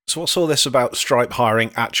So what's all this about Stripe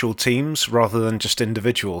hiring actual teams rather than just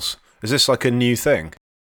individuals? Is this like a new thing?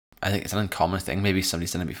 I think it's an uncommon thing. Maybe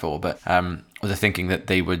somebody's done it before, but was the thinking that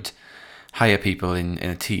they would hire people in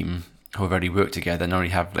a team who have already worked together and already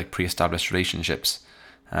have like pre-established relationships.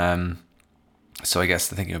 So I guess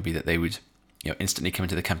the thinking would be that they would, instantly come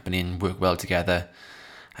into the company and work well together.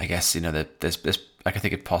 I guess there's I can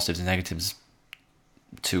think of positives and negatives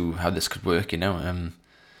to how this could work.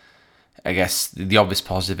 I guess the obvious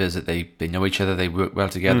positive is that they know each other, they work well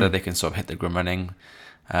together, they can sort of hit the ground running.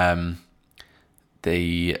 I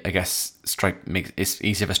guess Stripe makes it's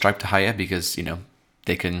easier for Stripe to hire because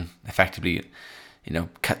they can effectively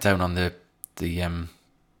cut down on the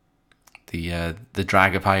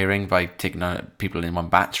drag of hiring by taking on people in one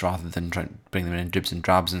batch rather than trying to bring them in dribs and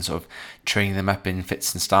drabs and sort of training them up in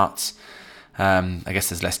fits and starts. I guess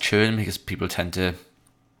there's less churn because people tend to,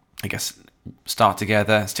 start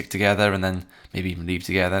together, stick together, and then maybe even leave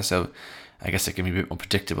together. So I guess it can be a bit more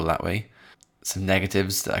predictable that way. Some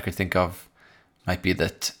negatives that I could think of might be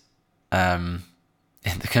that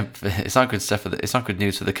it's not good stuff. It's not good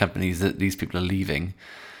news for the companies that these people are leaving.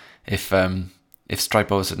 If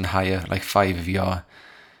Stripe all of a sudden hire like five of your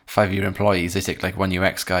employees, they take like one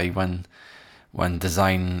UX guy, one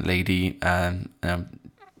design lady, and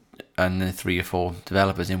 3 or 4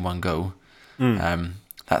 developers in one go.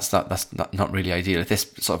 That's not really ideal. If this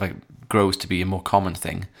sort of like grows to be a more common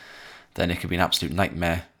thing, then it could be an absolute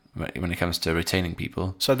nightmare when it comes to retaining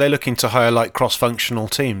people. So they're looking to hire like cross-functional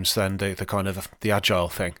teams then, the kind of the agile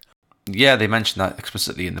thing. Yeah, they mentioned that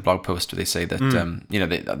explicitly in the blog post where they say that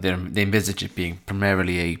they envisage it being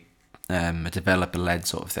primarily a developer-led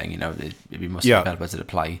sort of thing. It'd be mostly developers that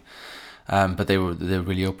apply. But they're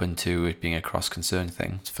really open to it being a cross-concern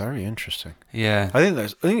thing. It's very interesting. Yeah, I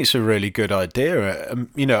think it's a really good idea. I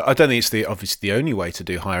don't think it's obviously the only way to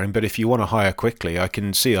do hiring, but if you want to hire quickly, I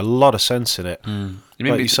can see a lot of sense in it.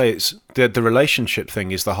 Like you say, it's the relationship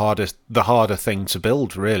thing is the harder thing to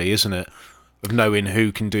build, really, isn't it? Of knowing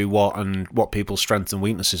who can do what and what people's strengths and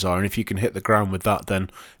weaknesses are, and if you can hit the ground with that, then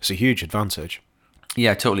it's a huge advantage.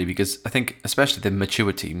 Yeah, totally, because I think especially the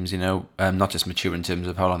mature teams, not just mature in terms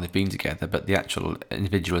of how long they've been together, but the actual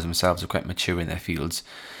individuals themselves are quite mature in their fields.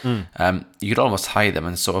 You could almost hire them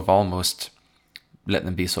and sort of almost let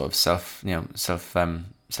them be sort of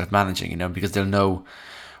self-managing, because they'll know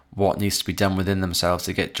what needs to be done within themselves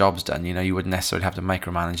to get jobs done. You wouldn't necessarily have to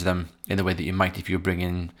micromanage them in the way that you might if you were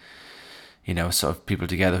bringing sort of people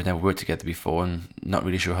together who never worked together before and not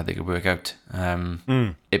really sure how they could work out.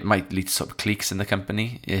 It might lead to sort of cliques in the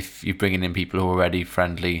company. If you're bringing in people who are already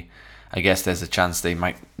friendly, I guess there's a chance they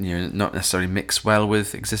might not necessarily mix well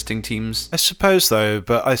with existing teams. I suppose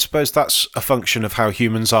that's a function of how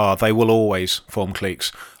humans are. They will always form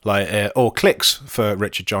cliques, or cliques for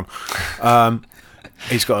Richard John.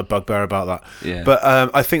 He's got a bugbear about that. Yeah. But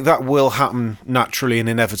I think that will happen naturally and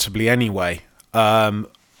inevitably anyway.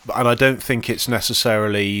 And I don't think it's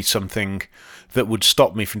necessarily something that would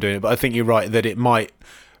stop me from doing it. But I think you're right that it might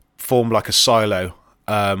form like a silo,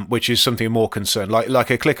 which is something more concerned. Like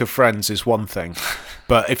a clique of friends is one thing,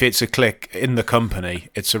 but if it's a clique in the company,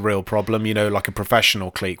 it's a real problem. Like a professional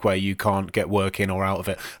clique where you can't get work in or out of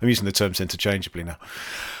it. I'm using the terms interchangeably now.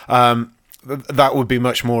 That would be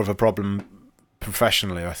much more of a problem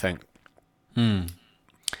professionally, I think.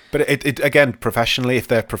 But it again, professionally, if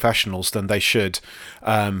they're professionals, then they should,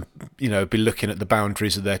 be looking at the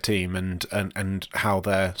boundaries of their team and how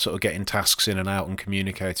they're sort of getting tasks in and out and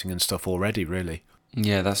communicating and stuff already, really.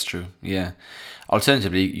 Yeah, that's true. Yeah.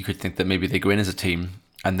 Alternatively, you could think that maybe they go in as a team,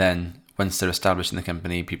 and then once they're established in the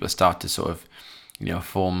company, people start to sort of,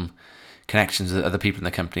 form connections with other people in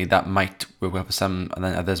the company. That might work well for some, and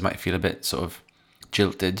then others might feel a bit sort of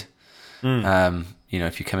jilted.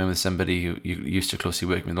 If you come in with somebody who you used to closely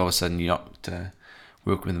working with, all of a sudden you're not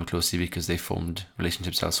working with them closely because they formed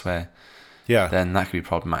relationships elsewhere. Yeah. Then that could be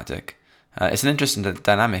problematic. It's an interesting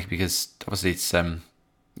dynamic because obviously it's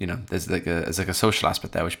there's like a social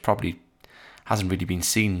aspect there which probably hasn't really been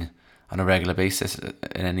seen on a regular basis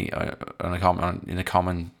in a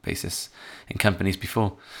common basis in companies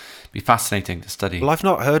before. Be fascinating to study. Well, I've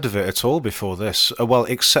not heard of it at all before this.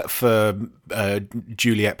 Except for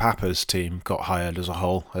Juliet Papper's team got hired as a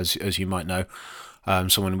whole, as you might know.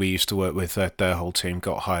 Someone we used to work with, their whole team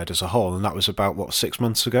got hired as a whole, and that was about 6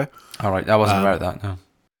 months ago. All right, I wasn't aware of that. No.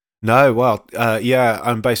 No,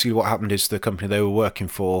 and basically what happened is the company they were working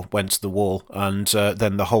for went to the wall, and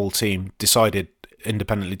then the whole team decided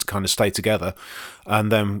independently to kind of stay together,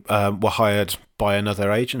 and then were hired by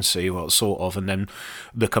another agency, well, sort of, and then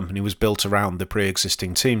the company was built around the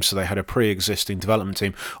pre-existing team. So they had a pre-existing development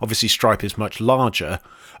team. Obviously, Stripe is much larger,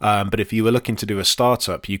 but if you were looking to do a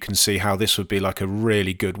startup, you can see how this would be like a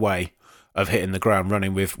really good way of hitting the ground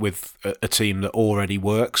running with a team that already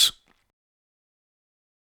works.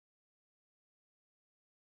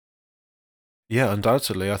 Yeah,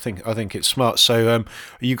 undoubtedly. I think it's smart. So,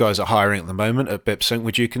 you guys are hiring at the moment at BipSync.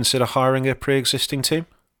 Would you consider hiring a pre-existing team?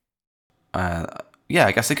 Yeah,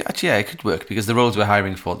 I guess it could work, because the roles we're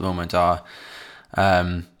hiring for at the moment are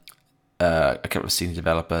a couple of senior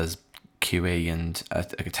developers, QA, and a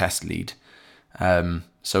test lead.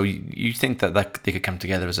 So you think that they could come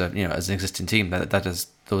together as as an existing team? That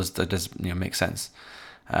does make sense.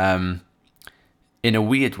 In a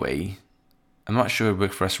weird way, I'm not sure it would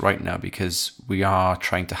work for us right now, because we are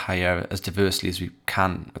trying to hire as diversely as we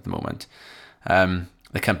can at the moment.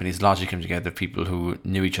 The company's largely come together of people who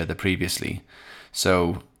knew each other previously.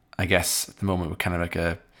 So I guess at the moment we're kind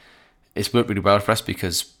of it's worked really well for us,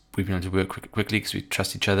 because we've been able to work quickly because we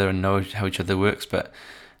trust each other and know how each other works. But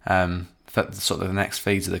for sort of the next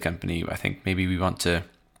phase of the company, I think maybe we want to,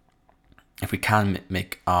 if we can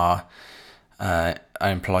make our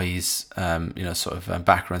employees,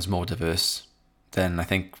 backgrounds more diverse, then I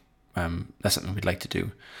think that's something we'd like to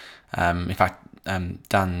do. In fact,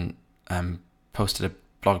 Dan posted a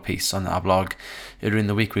blog piece on our blog earlier in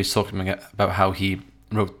the week where he was talking about how he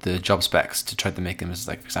wrote the job specs to try to make them as,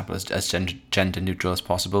 like, for example, as gender neutral as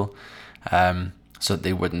possible, so that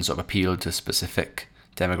they wouldn't sort of appeal to a specific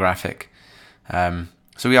demographic.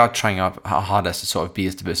 So we are trying our hardest to sort of be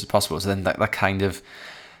as diverse as possible. So then that kind of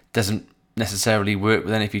doesn't necessarily work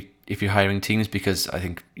then if you're hiring teams, because I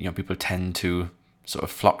think people tend to sort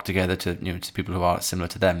of flock together to to people who are similar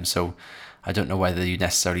to them. So I don't know whether you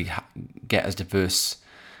necessarily get as diverse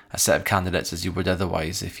a set of candidates as you would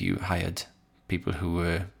otherwise if you hired people who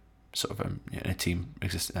were sort of in a team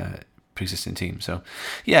pre-existing team. So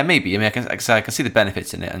yeah, maybe. I mean, I can see the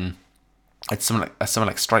benefits in it, and at someone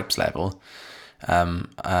like Stripe's level,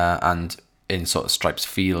 and in sort of Stripe's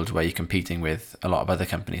field where you're competing with a lot of other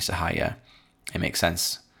companies to hire, it makes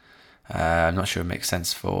sense. I'm not sure it makes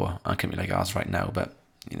sense for a company like ours right now, but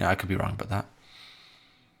I could be wrong about that.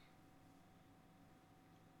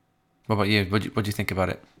 What about you? What do you think about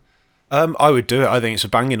it? I would do it. I think it's a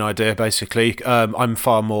banging idea, basically. I'm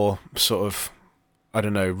far more sort of, I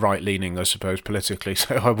don't know, right-leaning, I suppose, politically,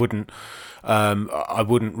 so I wouldn't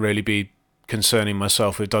really be concerning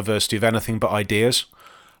myself with diversity of anything but ideas.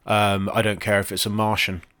 I don't care if it's a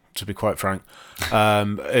Martian, to be quite frank.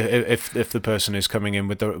 If the person is coming in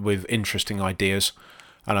with interesting ideas,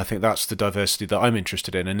 and I think that's the diversity that I'm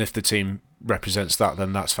interested in, and if the team represents that,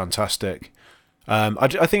 then that's fantastic.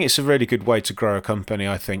 I think it's a really good way to grow a company,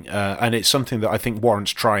 I think, and it's something that I think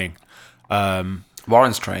warrants trying.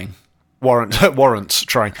 Warrants trying. Warrants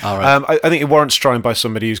trying. All right. I think it warrants trying by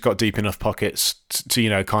somebody who's got deep enough pockets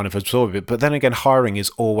to kind of absorb it. But then again, hiring is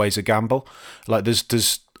always a gamble. Like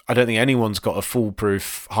I don't think anyone's got a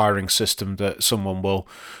foolproof hiring system that someone will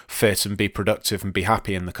fit and be productive and be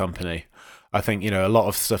happy in the company. I think a lot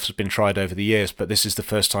of stuff has been tried over the years, but this is the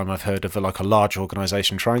first time I've heard of a large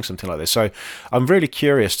organisation trying something like this. So I'm really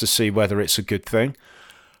curious to see whether it's a good thing,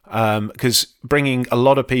 because bringing a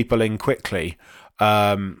lot of people in quickly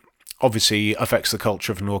obviously affects the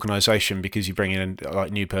culture of an organisation, because you bring in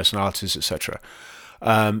like new personalities, etc.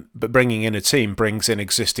 But bringing in a team brings in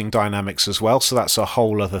existing dynamics as well, so that's a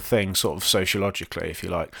whole other thing, sort of sociologically, if you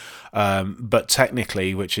like. But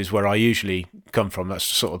technically, which is where I usually come from, that's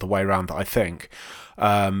sort of the way around that I think.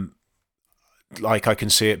 Like, I can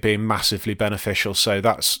see it being massively beneficial, so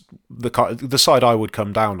that's the side I would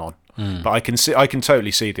come down on. But I can totally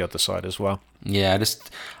see the other side as well. Yeah,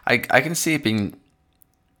 I can see it being.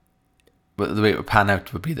 But the way it would pan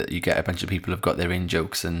out would be that you get a bunch of people who've got their in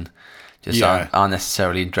jokes and just aren't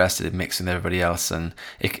necessarily interested in mixing with everybody else. And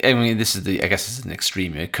I guess this is an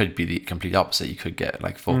extreme. It could be the complete opposite. You could get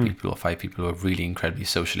like 4 people or 5 people who are really incredibly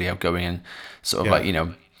socially outgoing and sort of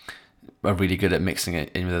are really good at mixing it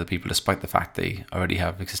in with other people, despite the fact they already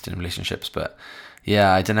have existing relationships. But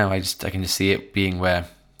yeah, I don't know. I can just see it being where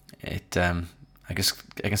it. I guess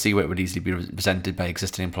I can see where it would easily be represented by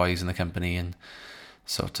existing employees in the company and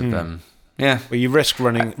sort of Yeah. Well, you risk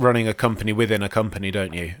running a company within a company,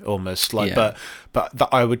 don't you? Almost like, Yeah. but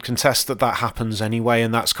I would contest that happens anyway,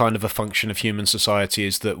 and that's kind of a function of human society,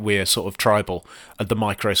 is that we're sort of tribal at the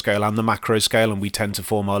micro scale and the macro scale, and we tend to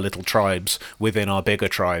form our little tribes within our bigger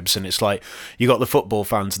tribes. And it's like you got the football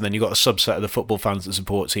fans, and then you got a subset of the football fans that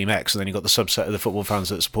support Team X, and then you got the subset of the football fans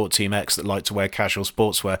that support Team X that like to wear casual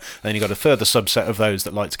sportswear. And then you got a further subset of those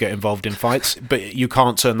that like to get involved in fights. But you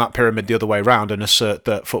can't turn that pyramid the other way around and assert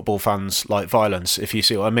that football fans like violence, if you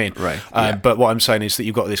see what I mean. Right. Yeah. But what I'm saying is that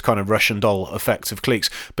you've got this kind of Russian doll effect of cliques,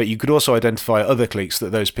 but you could also identify other cliques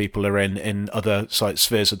that those people are in other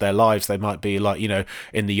spheres of their lives. They might be like,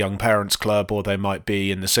 in the young parents club, or they might be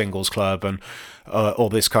in the singles club, and all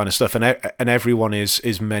this kind of stuff. And everyone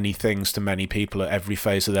is many things to many people at every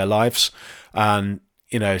phase of their lives. And,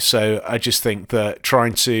 so I just think that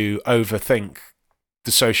trying to overthink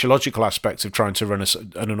the sociological aspects of trying to run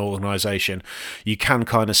an organisation, you can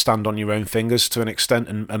kind of stand on your own fingers to an extent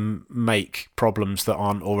and make problems that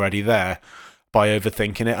aren't already there by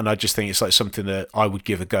overthinking it. And I just think it's like something that I would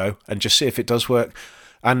give a go and just see if it does work.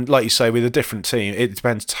 And like you say, with a different team, it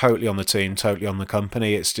depends totally on the team, totally on the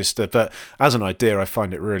company. It's just, but as an idea, I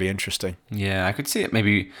find it really interesting. Yeah, I could see it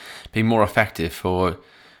maybe being more effective for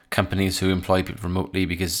companies who employ people remotely,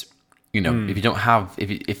 because if you don't have,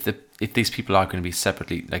 if these people are going to be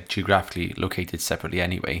separately, like geographically located separately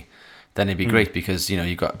anyway, then it'd be great, because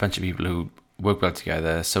you've got a bunch of people who work well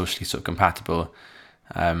together, socially sort of compatible,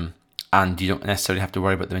 and you don't necessarily have to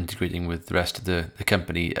worry about them integrating with the rest of the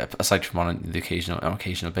company, aside from on the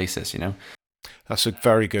occasional basis. That's a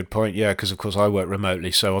very good point. Yeah, because of course I work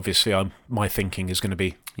remotely, so obviously my thinking is going to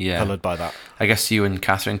be coloured by that. I guess you and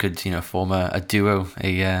Catherine could form a duo,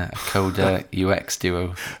 a code UX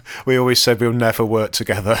duo. We always said we'll never work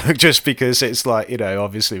together, just because it's like,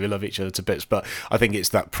 obviously we love each other to bits, but I think it's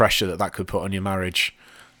that pressure that could put on your marriage.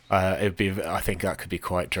 I think that could be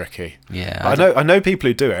quite tricky. Yeah, I know people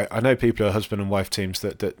who do it. I know people who are husband and wife teams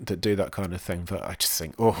that do that kind of thing, but I just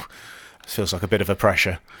think, it feels like a bit of a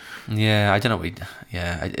pressure. Yeah, I don't know.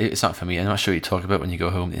 It's not for me. I'm not sure what you talk about when you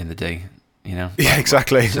go home in the day. Yeah,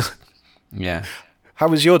 exactly. Yeah. How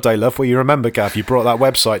was your day, love? Well, you remember, Gav, you brought that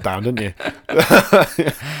website down, didn't you?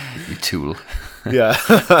 You tool. Yeah.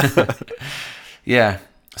 Yeah.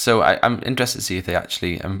 So I'm interested to see if they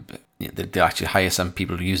actually they actually hire some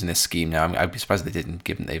people who are using this scheme now. I'd be surprised if they didn't,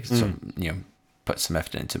 given they've put some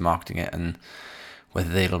effort into marketing it, and whether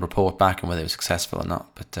they'll report back and whether it was successful or not.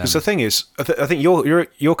 But because the thing is, I think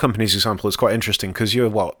your company's example is quite interesting, because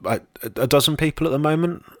you're a dozen people at the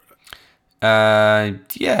moment. Yeah.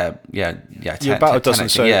 10, you're about a dozen, 10,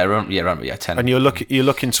 so around 10. And you're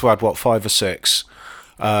looking to add 5 or 6.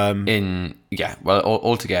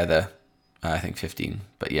 Altogether, I think 15.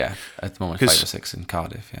 But yeah, at the moment 5 or 6 in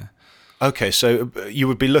Cardiff. Yeah. Okay, so you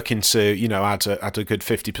would be looking to, add a good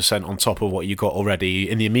 50% on top of what you got already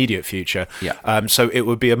in the immediate future. Yeah. So it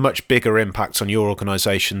would be a much bigger impact on your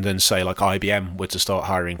organisation than, say, like IBM were to start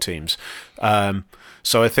hiring teams.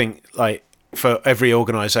 So I think, like, for every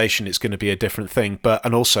organisation, it's going to be a different thing.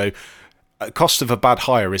 And also, cost of a bad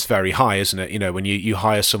hire is very high, isn't it? When you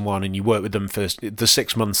hire someone and you work with them for the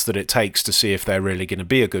 6 months that it takes to see if they're really going to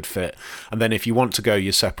be a good fit, and then if you want to go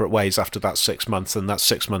your separate ways after that 6 months, then that's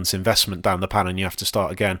 6 months investment down the pan, and you have to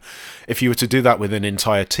start again. If you were to do that with an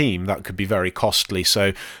entire team, that could be very costly.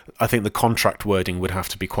 So I think the contract wording would have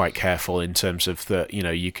to be quite careful in terms of that.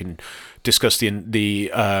 You can discuss the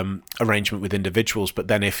arrangement with individuals, but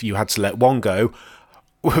then if you had to let one go,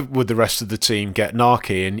 would the rest of the team get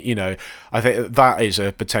narky? And I think that is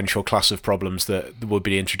a potential class of problems that would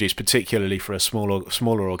be introduced, particularly for a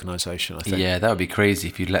smaller organisation, I think. Yeah, that would be crazy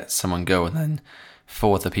if you let someone go and then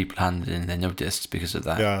 4 other people handed in their notice because of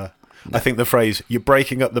that. Yeah. I think the phrase, "you're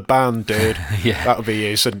breaking up the band, dude," that would be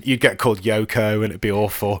used, and you'd get called Yoko, and it'd be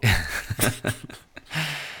awful.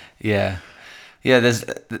 Yeah. There's,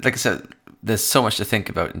 like I said, there's so much to think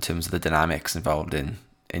about in terms of the dynamics involved in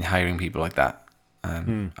hiring people like that.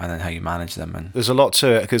 And then how you manage them. And there's a lot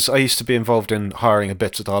to it, because I used to be involved in hiring a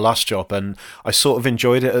bit at our last job, and I sort of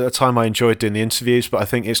enjoyed it at the time. I enjoyed doing the interviews, but I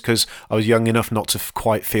think it's because I was young enough not to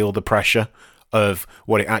quite feel the pressure of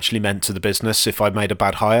what it actually meant to the business if I made a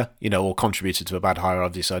bad hire, or contributed to a bad hire.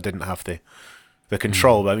 Obviously, I didn't have the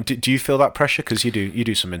control. I mean, do you feel that pressure? Because you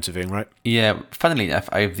do some interviewing, right? Yeah, funnily enough,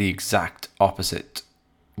 I have the exact opposite,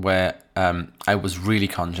 where I was really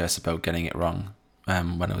conscious about getting it wrong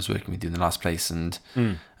when I was working with you in the last place, and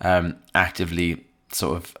actively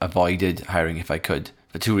sort of avoided hiring if I could,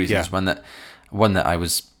 for 2 reasons. Yeah. One that I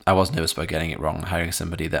was nervous about getting it wrong, hiring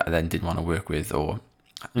somebody that I then didn't want to work with, or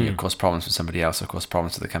cause problems for somebody else, or cause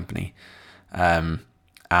problems for the company.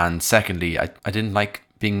 And secondly, I didn't like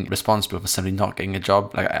being responsible for somebody not getting a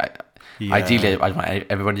job. Like, Yeah. ideally, I want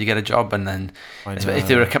everybody to get a job, and then if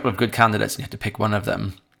there were a couple of good candidates and you had to pick one of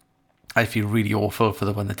them, I feel really awful for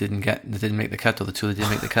the one that didn't make the cut, or the two that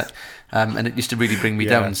didn't make the cut, and it used to really bring me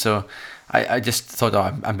down. So I just thought,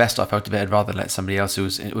 I'm best off out of it. I'd rather let somebody else who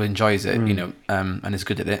enjoys it, and is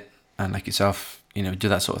good at it, and like yourself, do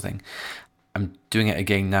that sort of thing. I'm doing it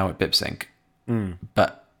again now at BipSync,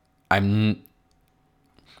 but I wouldn't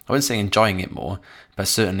say enjoying it more, but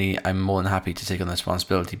certainly I'm more than happy to take on the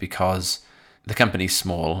responsibility, because the company's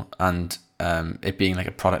small, and it being like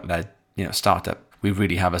a product-led, startup, we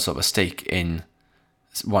really have a sort of a stake in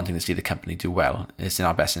wanting to see the company do well. It's in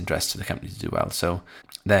our best interest for the company to do well. So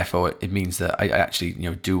therefore, it means that I actually,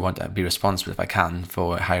 do want to be responsible if I can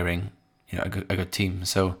for hiring, a good team.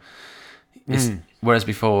 So whereas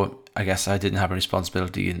before, I guess I didn't have a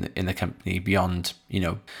responsibility in the company beyond,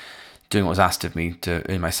 doing what was asked of me to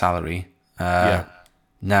earn my salary.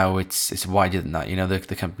 Now it's wider than that.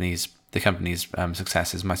 The company's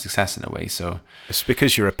success is my success in a way. So it's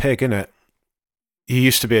because you're a pig, isn't it? You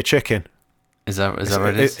used to be a chicken. Is that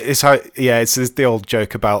what it is? It's the old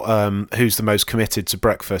joke about who's the most committed to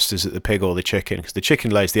breakfast. Is it the pig or the chicken? Because the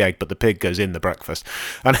chicken lays the egg, but the pig goes in the breakfast.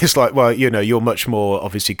 And it's like, well, you're much more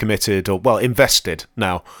obviously committed, or invested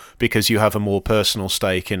now, because you have a more personal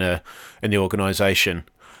stake in the organisation.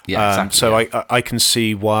 Yeah, exactly. So I can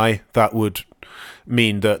see why that would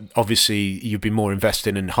mean that obviously you'd be more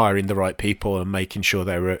invested in hiring the right people and making sure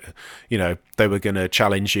they were going to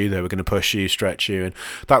challenge you, they were going to push you, stretch you.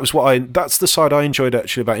 And that's the side I enjoyed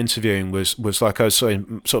actually about interviewing, was like I was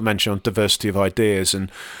sort of mentioned on diversity of ideas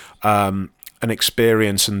and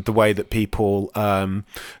experience, and the way that people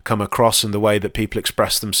come across, and the way that people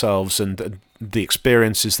express themselves, and the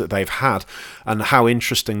experiences that they've had, and how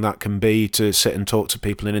interesting that can be to sit and talk to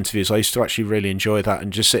people in interviews. I used to actually really enjoy that,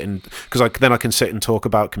 and just sit and, because then I can sit and talk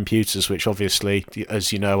about computers, which obviously,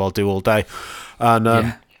 as you know, I'll do all day.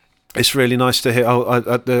 And it's really nice to hear,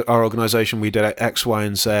 at our organisation we did X, Y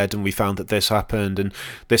and Z, and we found that this happened, and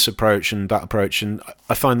this approach and that approach. And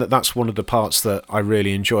I find that that's one of the parts that I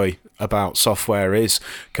really enjoy about software, is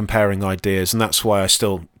comparing ideas. And that's why I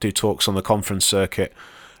still do talks on the conference circuit,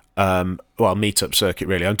 meetup circuit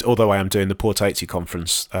really, although I am doing the Port 80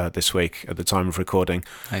 conference this week at the time of recording.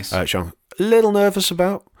 Nice. Which I'm a little nervous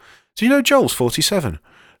about. Do you know Joel's 47?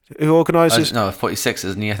 Who organises? No, 46,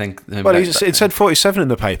 isn't he? I think. Well, it said 47 in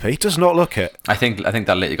the paper. He does not look it. I think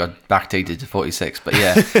that later got backdated to 46. But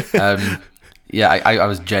yeah, I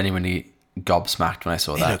was genuinely gobsmacked when I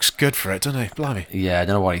saw that. He looks good for it, doesn't he? Blimey. Yeah, I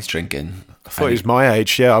don't know what he's drinking. I thought he was my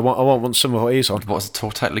age. Yeah, I want some of what he's on. What was the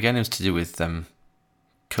talk title again? It was to do with coding.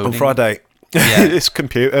 On Friday. Yeah. It's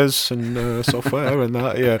computers and software and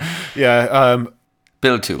that. Yeah.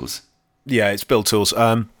 Build tools. Yeah, it's build tools.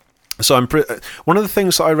 So one of the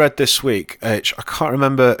things that I read this week, which I can't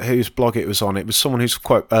remember whose blog it was on. It was someone who's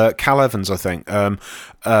quite Cal Evans, I think.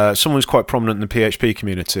 Someone who's quite prominent in the PHP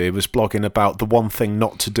community was blogging about the one thing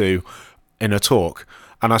not to do in a talk.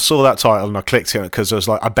 And I saw that title and I clicked it because I was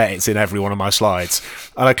like, I bet it's in every one of my slides.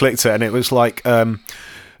 And I clicked it, and it was like,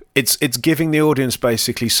 it's giving the audience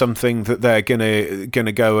basically something that they're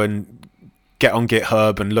gonna go and get on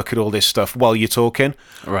GitHub and look at all this stuff while you're talking.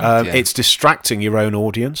 Right, yeah. It's distracting your own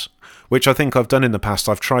audience, which I think I've done in the past.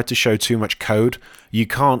 I've tried to show too much code. You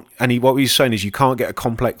can't, and what he's saying is you can't get a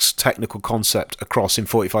complex technical concept across in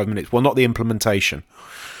 45 minutes. Well, not the implementation.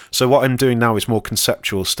 So what I'm doing now is more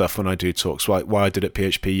conceptual stuff when I do talks. Like why I did at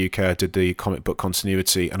PHP UK, I did the comic book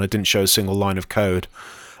continuity, and I didn't show a single line of code.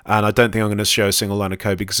 And I don't think I'm going to show a single line of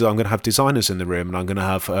code, because I'm going to have designers in the room, and I'm going to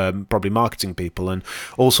have probably marketing people and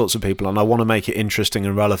all sorts of people, and I want to make it interesting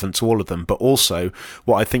and relevant to all of them. But also,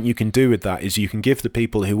 what I think you can do with that is you can give the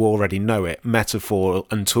people who already know it metaphor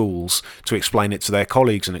and tools to explain it to their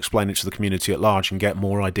colleagues and explain it to the community at large, and get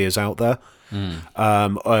more ideas out there.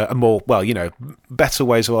 Better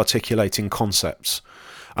ways of articulating concepts.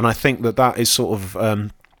 And I think that is sort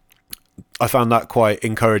of... I found that quite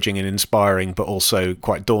encouraging and inspiring, but also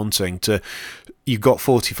quite daunting. You've got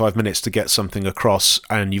 45 minutes to get something across,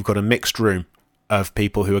 and you've got a mixed room of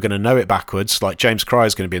people who are going to know it backwards. Like James Cry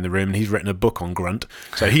is going to be in the room, and he's written a book on Grunt,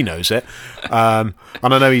 so he knows it. And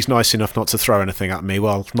I know he's nice enough not to throw anything at me.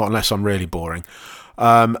 Well, not unless I'm really boring.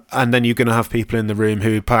 And then you're going to have people in the room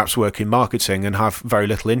who perhaps work in marketing and have very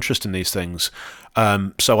little interest in these things.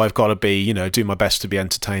 So I've got to be, do my best to be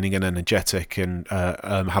entertaining and energetic, and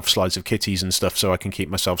have slides of kitties and stuff so I can keep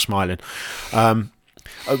myself smiling.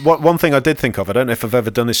 One thing I did think of, I don't know if I've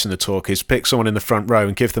ever done this in the talk, is pick someone in the front row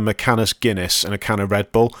and give them a can of Guinness and a can of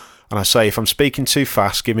Red Bull. And I say, if I'm speaking too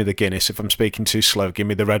fast, give me the Guinness. If I'm speaking too slow, give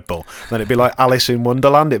me the Red Bull. Then it'd be like Alice in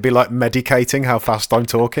Wonderland. It'd be like medicating how fast I'm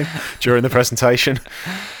talking during the presentation.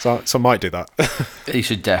 So I might do that. You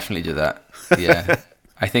should definitely do that. Yeah.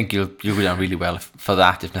 I think you'll go down really well for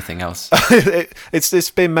that, if nothing else.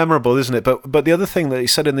 It's been memorable, isn't it? But the other thing that he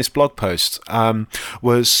said in this blog post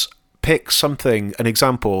was pick something, an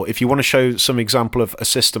example. If you want to show some example of a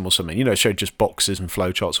system or something, show just boxes and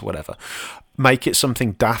flowcharts or whatever. Make it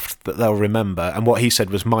something daft that they'll remember. And what he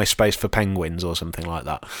said was MySpace for penguins or something like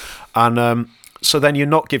that. And so then you're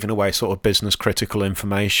not giving away sort of business critical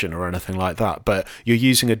information or anything like that, but you're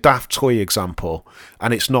using a daft toy example,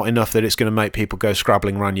 and it's not enough that it's going to make people go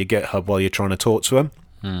scrabbling around your GitHub while you're trying to talk to them.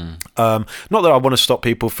 Not that I want to stop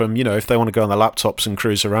people from, if they want to go on their laptops and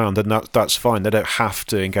cruise around, then that's fine. They don't have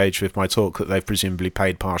to engage with my talk that they've presumably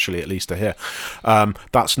paid partially at least to hear.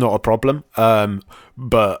 That's not a problem.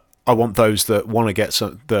 But I want those that want to get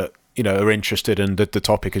some, that are interested and the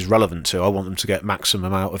topic is relevant to, I want them to get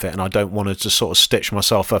maximum out of it, and I don't want to just sort of stitch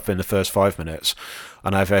myself up in the first 5 minutes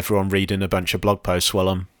and have everyone reading a bunch of blog posts while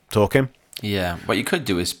I'm talking. Yeah, what you could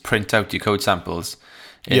do is print out your code samples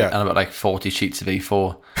and about like 40 sheets of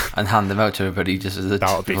A4 and hand them out to everybody just as the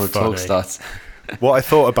talk starts. What I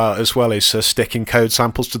thought about as well is sticking code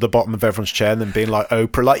samples to the bottom of everyone's chair and then being like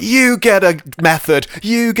Oprah, like, you get a method,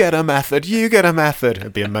 you get a method, you get a method.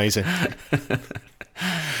 It'd be amazing.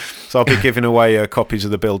 So I'll be giving away copies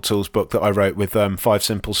of the Build Tools book that I wrote with 5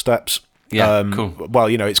 simple steps. Yeah, cool. Well,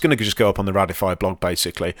 it's going to just go up on the Radify blog,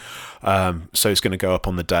 basically. So it's going to go up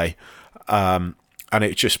on the day. And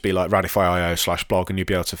it'd just be like radify.io/blog, and you'll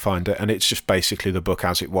be able to find it. And it's just basically the book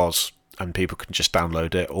as it was, and people can just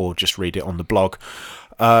download it or just read it on the blog.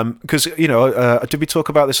 Because, did we talk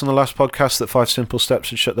about this on the last podcast, that 5 simple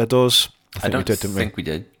steps had shut their doors? I don't think we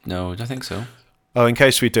did. No, I don't think so. Oh, in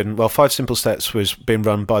case we didn't, well, 5 Simple Steps was being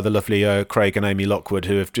run by the lovely Craig and Amy Lockwood,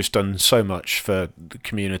 who have just done so much for the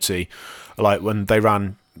community. Like when they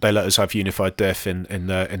let us have Unified Diff in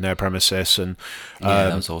their premises, and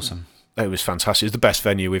that was awesome. It was fantastic. It was the best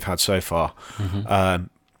venue we've had so far. Mm-hmm.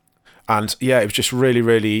 And yeah, it was just really,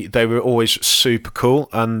 really, they were always super cool,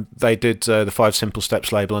 and they did the 5 Simple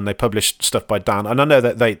Steps label, and they published stuff by Dan. And I know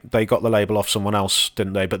that they got the label off someone else,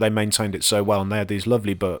 didn't they? But they maintained it so well, and they had these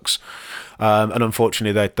lovely books. And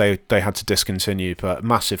unfortunately, they had to discontinue, but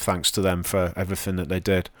massive thanks to them for everything that they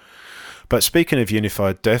did. But speaking of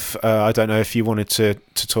Unified Diff, I don't know if you wanted to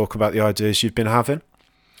talk about the ideas you've been having.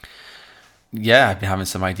 Yeah, I've been having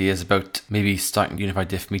some ideas about maybe starting Unified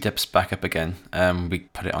Diff meetups back up again. We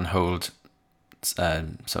put it on hold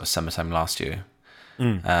sort of summertime last year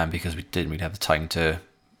because we didn't really have the time to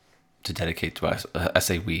dedicate to us. I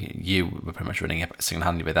say you were pretty much running it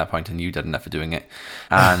single-handedly by that point, and you did enough for doing it.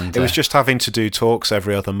 And it was just having to do talks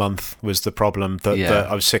every other month was the problem, that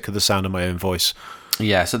I was sick of the sound of my own voice.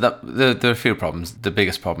 Yeah, so there are a few problems. The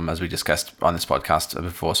biggest problem, as we discussed on this podcast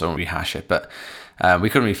before, so I won't rehash it, but we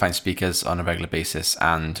couldn't really find speakers on a regular basis,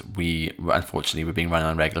 and we unfortunately were being run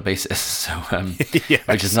on a regular basis, so yes.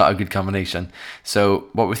 Which is not a good combination. So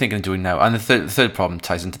what we're thinking of doing now, and the third problem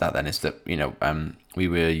ties into that then, is that we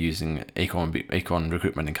were using Acorn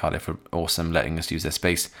Recruitment in Cardiff for awesome, letting us use their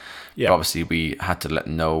space. Yeah. But obviously we had to let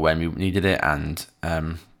them know when we needed it, and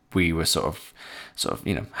we were sort of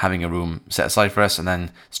having a room set aside for us and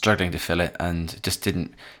then struggling to fill it, and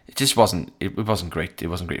it wasn't great. It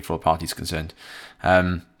wasn't great for all parties concerned.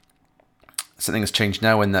 Something has changed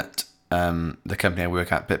now in that the company I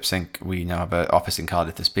work at, BipSync, we now have an office in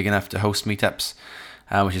Cardiff that's big enough to host meetups,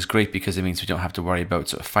 which is great because it means we don't have to worry about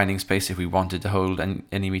sort of finding space if we wanted to hold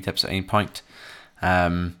any meetups at any point.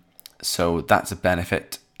 So that's a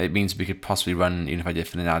benefit. It means we could possibly run Unified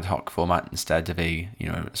Diff in an ad hoc format instead of a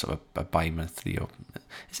sort of a bi-monthly, or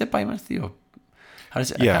is it bi-monthly, or how does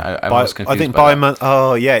it? Yeah, I think bi-month.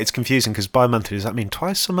 Oh, yeah, it's confusing because bi-monthly, does that mean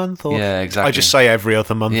twice a month? Or yeah, exactly. I just say every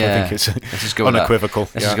other month. Yeah, I think it's let's just go unequivocal.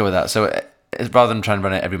 Let's just go with that. So rather than trying to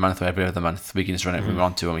run it every month or every other month, we can just run it when we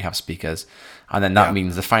want to, when we have speakers. And then that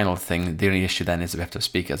means the final thing, the only issue then is that we have to have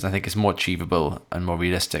speakers. And I think it's more achievable and more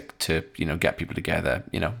realistic to get people together,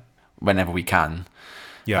 whenever we can.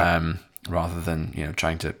 Yeah. Rather than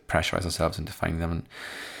trying to pressurize ourselves into finding them,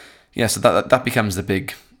 and so that becomes the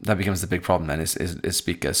big problem then is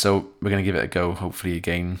speakers. So we're going to give it a go, hopefully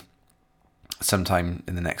again sometime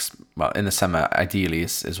in the summer ideally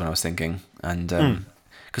is when I was thinking, and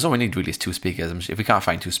because all we need really is 2 speakers. If we can't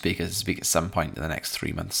find 2 speakers to speak at some point in the next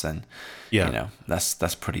 3 months, then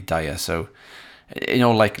that's pretty dire. So in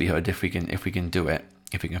all likelihood, if we can do it,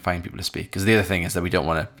 if we can find people to speak. Because the other thing is that we don't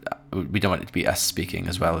want it to be us speaking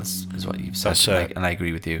as well as what you've said. And I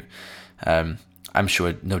agree with you. I'm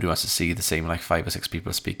sure nobody wants to see the same like 5 or 6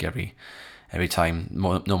 people speak every time,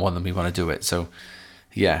 no more than we want to do it. So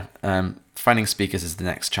yeah, finding speakers is the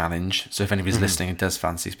next challenge. So if anybody's listening and does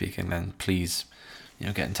fancy speaking, then please,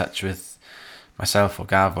 get in touch with myself or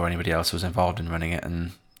Gav or anybody else who's involved in running it,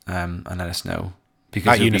 and let us know.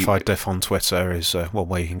 Because at Unified Diff on Twitter is one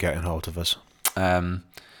way you can get in hold of us.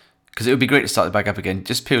 Because it would be great to start it back up again,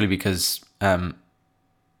 just purely because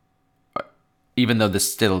even though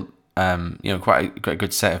there's still quite a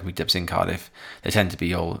good set of meetups in Cardiff, they tend to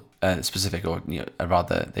be all specific, or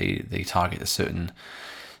rather they target a certain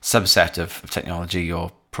subset of technology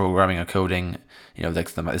or programming or coding.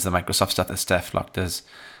 There's the Microsoft stuff that Steph Locke does.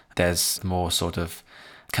 There's more sort of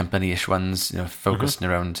company-ish ones, focusing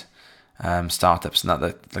around startups, and that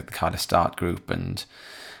like the Cardiff Start group, and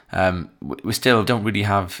we still don't really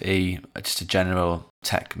have just a general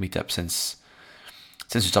tech meetup since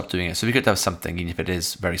we stopped doing it. So we could have something, even if it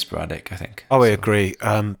is very sporadic, I think. Oh, I agree.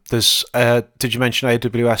 There's did you mention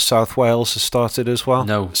AWS South Wales has started as well?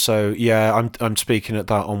 No. So yeah, I'm speaking at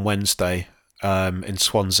that on Wednesday in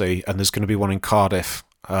Swansea, and there's going to be one in Cardiff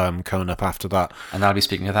coming up after that. And I'll be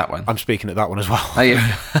speaking at that one. I'm speaking at that one as well. Are you?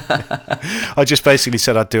 I just basically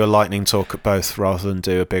said I'd do a lightning talk at both rather than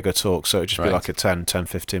do a bigger talk, so it'd just be like a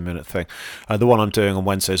 15 minute thing. The one I'm doing on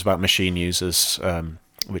Wednesday is about machine users,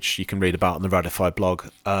 which you can read about on the Radify blog.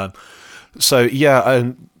 So yeah,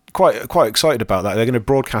 I'm quite excited about that. They're going to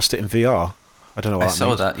broadcast it in VR. I don't know what that means. I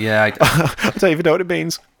saw that, yeah. I don't even know what it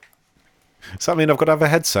means. Does that mean I've got to have a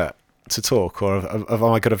headset to talk, or am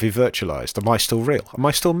I going to be virtualized? Am I still real? Am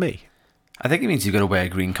I still me? I think it means you've got to wear a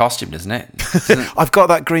green costume, doesn't it? I've got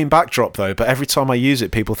that green backdrop though, but every time I use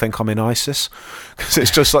it, people think I'm in ISIS, because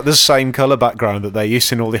it's just like the same colour background that they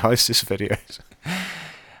use in all the ISIS videos.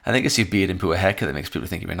 I think it's your beard and put a haircut that makes people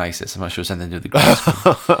think you're in ISIS. I'm not sure it's something to do with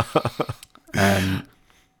the green.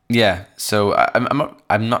 Yeah, so I'm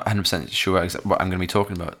not 100% sure what I'm going to be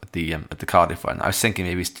talking about at the Cardiff one. I was thinking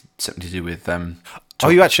maybe it's something to do with. Oh,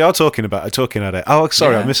 you actually are talking at it. Oh,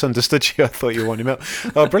 sorry, yeah. I misunderstood you. I thought you were wanting me out.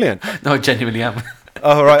 Oh, brilliant. No, I genuinely am.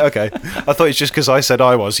 Oh, right, okay. I thought it's just because I said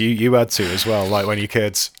I was. You had to as well, like when you're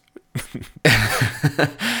kids.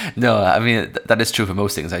 No, I mean that is true for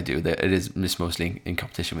most things I do. That it is just mostly in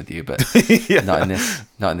competition with you, but yeah.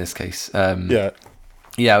 not in this case. Yeah.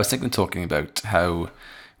 I was talking about how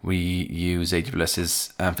we use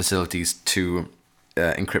AWS's facilities to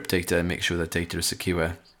encrypt data and make sure that data is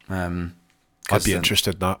secure. I'd be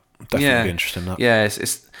interested in that. Definitely be interested in that. Yeah,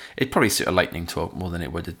 it'd probably suit a lightning talk more than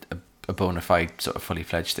it would a bona fide sort of fully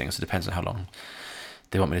fledged thing. So it depends on how long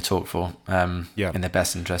they want me to talk for. In their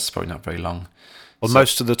best interest, probably not very long. Well,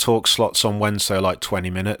 most of the talk slots on Wednesday are like 20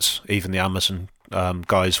 minutes. Even the Amazon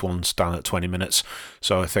guys one's down at 20 minutes.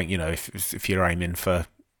 So I think if you're aiming for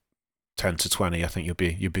 10 to 20, I think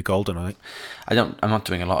you'd be golden. I think. I'm not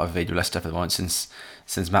doing a lot of AWS stuff at the moment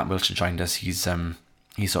since Matt Wiltshire joined us. He's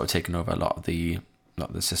sort of taken over a lot of the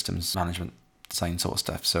systems management design sort of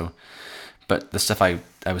stuff. So, but the stuff I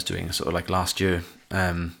was doing sort of like last year,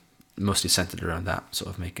 mostly centered around that,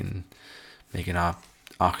 sort of making our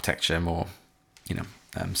architecture more,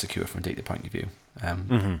 secure from a data point of view.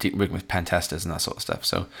 Working with pen testers and that sort of stuff.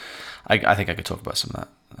 So, I think I could talk about some of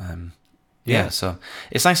that. So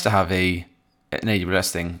it's nice to have an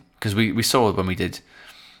AWS thing, because we saw when we did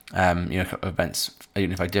events at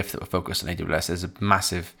Unified Diff that were focused on AWS, there's a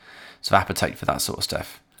massive sort of appetite for that sort of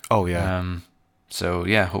stuff. Oh yeah. So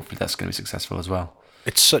yeah, hopefully that's going to be successful as well.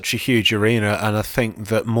 It's such a huge arena, and I think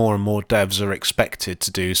that more and more devs are expected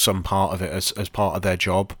to do some part of it as part of their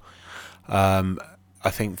job. I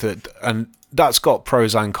think that, and that's got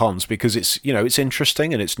pros and cons, because it's it's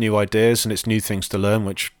interesting and it's new ideas and it's new things to learn,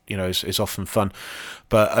 which is often fun.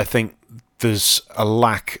 But I think there's a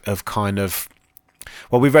lack of kind of,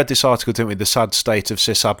 well, we read this article, didn't we? The sad state of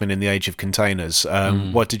sysadmin in the age of containers.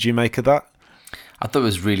 What did you make of that? I thought it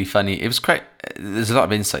was really funny. It was quite. There's a lot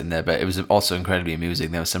of insight in there, but it was also incredibly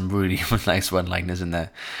amusing. There were some really nice one-liners in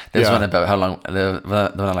there. There's one about how long. The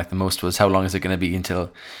one I liked the most was how long is it going to be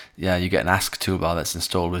until, you get an Ask toolbar that's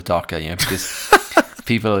installed with Docker. Because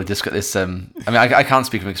people have just got this. I can't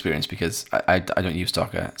speak from experience because I don't use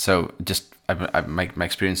Docker. So just my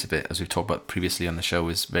experience of it, as we've talked about previously on the show,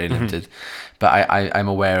 is very limited. But I'm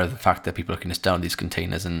aware of the fact that people can just download these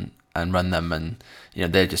containers and run them, and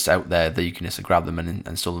they're just out there that you can just grab them and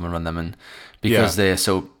install them and run them, and because they're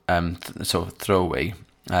so throwaway,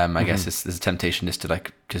 I guess there's a temptation just to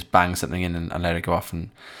like just bang something in and let it go off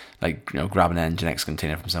and like, grab an Nginx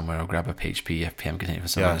container from somewhere or grab a PHP FPM container from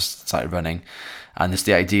somewhere and start running. And it's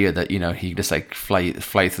the idea that, he just like fly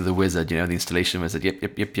through the wizard, the installation wizard, yep.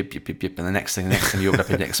 And the next thing you open up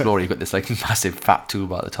Internet Explorer, you've got this like massive fat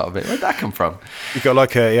toolbar at the top of it. Where'd that come from? You've got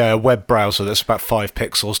like a web browser that's about 5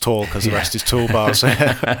 pixels tall because the rest is toolbars.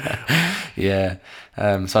 Yeah.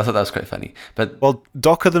 So I thought that was quite funny. But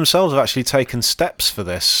Docker themselves have actually taken steps for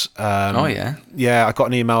this. Oh, yeah? Yeah, I got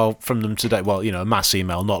an email from them today. Well, a mass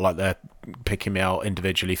email, not like they're picking me out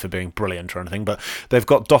individually for being brilliant or anything, but they've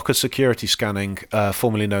got Docker security scanning,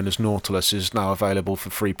 formerly known as Nautilus, is now available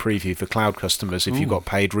for free preview for cloud customers if you've got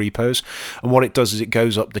paid repos. And what it does is it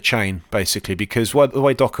goes up the chain, basically, because the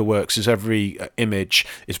way Docker works is every image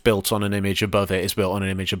is built on an image above it, is built on an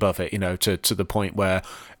image above it, to the point where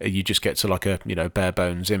you just get to like a, bare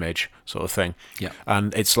bones image sort of thing. Yeah.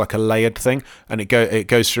 And it's like a layered thing, and it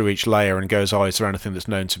goes through each layer and goes, is there anything that's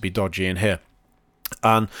known to be dodgy in here?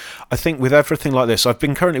 And I think with everything like this, I've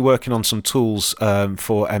been currently working on some tools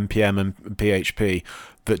for NPM and PHP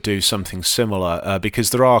that do something similar,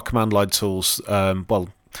 because there are command line tools.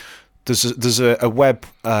 There's a web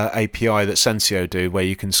API that Sensio do where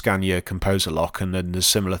you can scan your composer lock, and then there's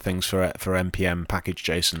similar things for NPM package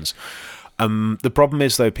JSONs. The problem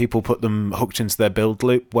is, though, people put them hooked into their build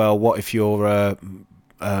loop. Well, what if your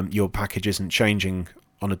package isn't changing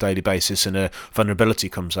on a daily basis and a vulnerability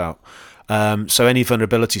comes out? So any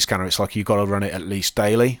vulnerability scanner, it's like you've got to run it at least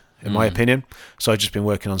daily, in my opinion. So I've just been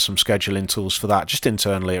working on some scheduling tools for that, just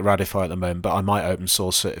internally at Radify at the moment, but I might open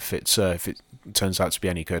source it if it turns out to be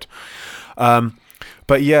any good.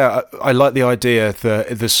 But yeah, I like the idea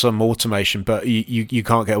that there's some automation, but you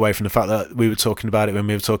can't get away from the fact that we were talking about it when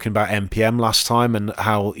we were talking about NPM last time, and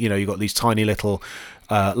how you've got these tiny little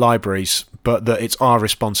libraries, but that it's our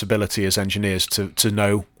responsibility as engineers to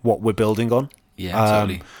know what we're building on. Yeah,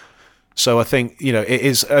 totally. So I think, it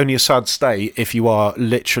is only a sad state if you are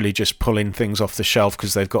literally just pulling things off the shelf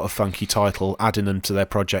because they've got a funky title, adding them to their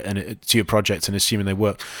project and to your project and assuming they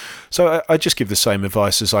work. So I just give the same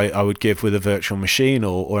advice as I would give with a virtual machine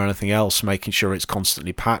or anything else, making sure it's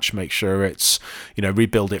constantly patched, make sure it's,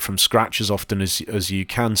 rebuild it from scratch as often as you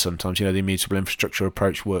can sometimes. The immutable infrastructure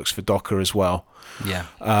approach works for Docker as well. Yeah.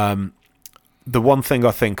 The one thing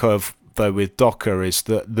I think of, though, with Docker is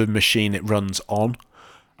that the machine it runs on,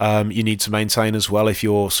 you need to maintain as well. If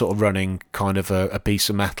you're sort of running kind of a piece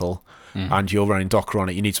of metal and you're running Docker on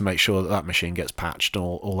it, you need to make sure that machine gets patched and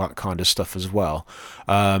all that kind of stuff as well.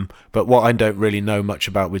 But what I don't really know much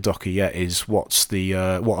about with Docker yet is what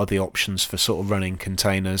are the options for sort of running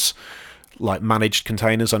containers, like managed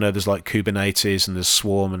containers. I know there's like Kubernetes and there's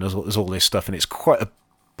Swarm and there's all this stuff, and it's quite a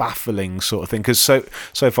baffling sort of thing because so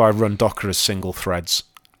far I've run Docker as single threads.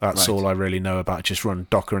 That's all I really know about. Just run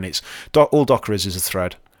Docker, and it's all Docker is a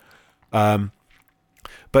thread.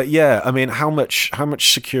 But yeah, I mean, how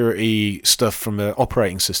much security stuff from an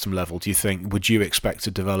operating system level do you think would you expect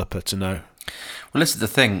a developer to know? Well, this is the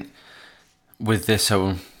thing with this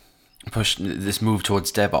whole this move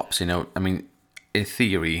towards DevOps. I mean, in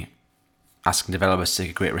theory, asking developers to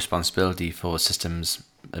take a great responsibility for systems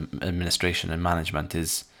administration and management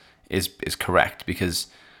is correct, because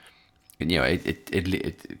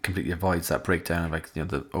it completely avoids that breakdown of like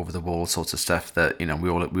the over the wall sorts of stuff that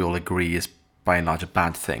we all agree is by and large a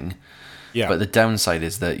bad thing. Yeah. But the downside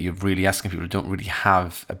is that you're really asking people who don't really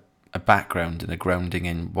have a background and a grounding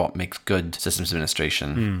in what makes good systems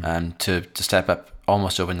administration to step up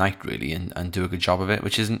almost overnight really and do a good job of it,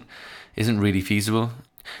 which isn't really feasible.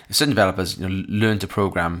 Certain developers learn to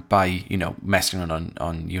program by messing around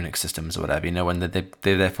on Unix systems or whatever, and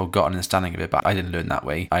they therefore got an understanding of it. But I didn't learn that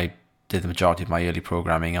way. I did the majority of my early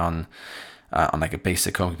programming on like a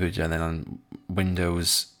basic home computer and then on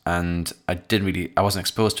Windows, and I wasn't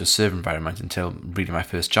exposed to a server environment until really my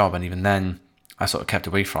first job, and even then I sort of kept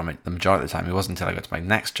away from it the majority of the time. It wasn't until I got to my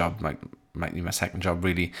next job, my second job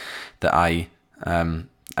really, that I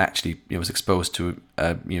actually was exposed to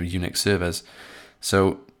Unix servers.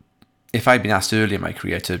 So if I'd been asked earlier in my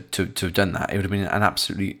career to have done that, it would have been an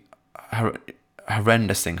absolutely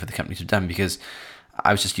horrendous thing for the company to have done, because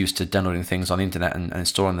I was just used to downloading things on the internet and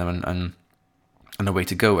installing them and a way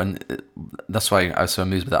to go. And that's why I was so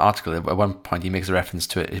amused with the article. At one point, he makes a reference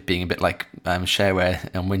to it being a bit like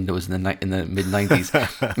shareware on Windows in the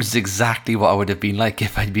mid-90s, which is exactly what I would have been like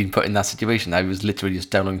if I'd been put in that situation. I was literally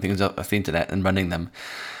just downloading things off the internet and running them.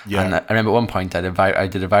 Yeah. And I remember at one point I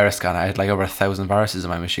did a virus scan. I had like over 1,000 viruses on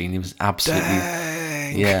my machine. It was absolutely... Dang.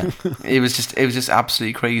 Yeah, it was just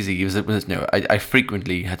absolutely crazy. I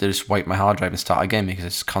frequently had to just wipe my hard drive and start again because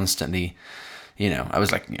it's constantly, I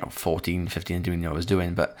was like 14, 15, doing what I was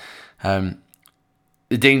doing, but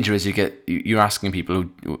the danger is you're asking people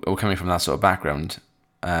who are coming from that sort of background.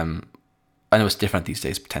 I know it's different these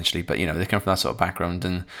days potentially, but they come from that sort of background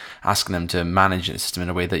and asking them to manage the system in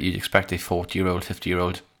a way that you'd expect a 40-year-old,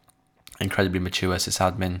 50-year-old, incredibly mature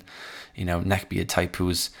sysadmin, neckbeard type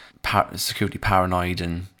who's security paranoid,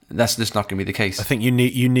 and that's just not going to be the case. I think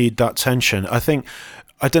you need that tension. I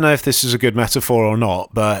don't know if this is a good metaphor or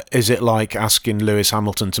not, but is it like asking Lewis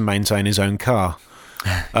Hamilton to maintain his own car?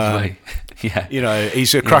 Yeah.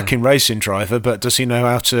 He's a cracking racing driver, but does he know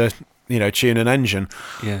how to tune an engine?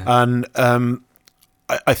 Yeah. And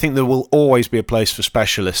I think there will always be a place for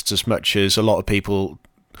specialists, as much as a lot of people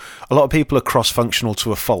are cross-functional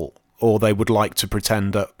to a fault, or they would like to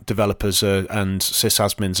pretend that developers and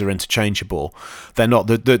sysadmins are interchangeable. They're not.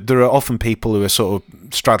 There are often people who are sort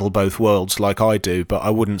of straddle both worlds, like I do, but I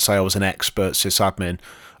wouldn't say I was an expert sysadmin.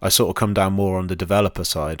 I sort of come down more on the developer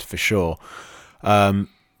side, for sure.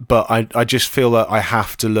 But I just feel that I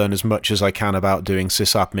have to learn as much as I can about doing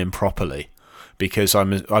sysadmin properly, because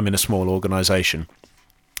I'm in a small organisation.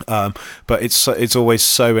 But it's always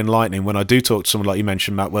so enlightening when I do talk to someone like you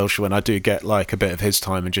mentioned, Matt Welsh. When I do get like a bit of his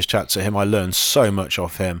time and just chat to him, I learn so much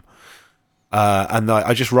off him. And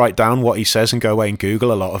I just write down what he says and go away and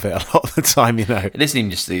Google a lot of the time. It isn't even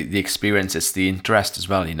just the experience; it's the interest as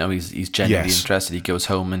well. He's genuinely interested. He goes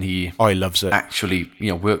home and he loves it. Actually,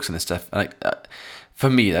 works on this stuff. And for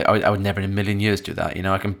me, I would never in a million years do that.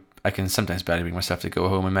 I can sometimes barely bring myself to go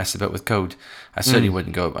home and mess about with code. I certainly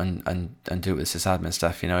wouldn't go and do it with sysadmin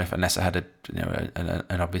stuff, unless I had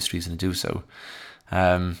an obvious reason to do so.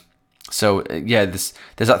 There's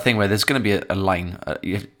that thing where there's going to be a line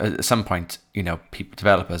at some point.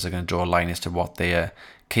 Developers are going to draw a line as to what they are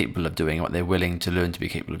capable of doing, what they're willing to learn to be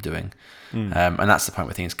capable of doing, and that's the point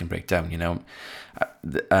where things can break down.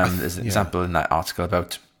 There's an example in that article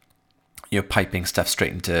about piping stuff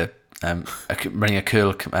straight into running a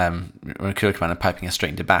curl command and piping it straight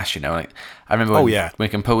into Bash. I remember when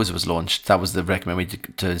Composer was launched, that was the recommended way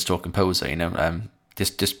to install Composer.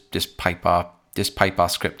 Just pipe our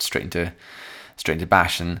script straight into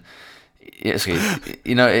Bash, and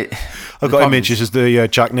I've got images as the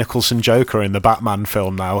Jack Nicholson Joker in the Batman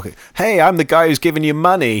film now. Hey, I'm the guy who's giving you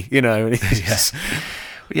money. It's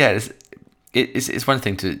one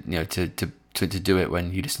thing to do it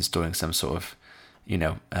when you're just installing some sort of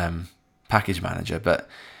package manager, but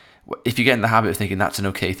if you get in the habit of thinking that's an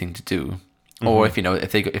okay thing to do, or if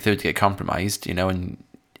they were to get compromised, and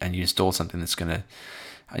you install something that's going to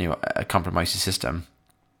compromise your system,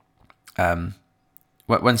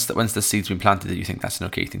 once the seed's been planted that you think that's an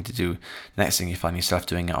okay thing to do, next thing you find yourself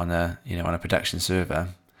doing it on a production server.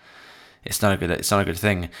 It's not a good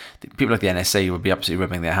thing. People like the NSA would be absolutely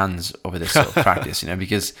rubbing their hands over this sort of practice,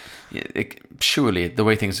 because surely the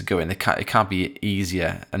way things are going, it can't be an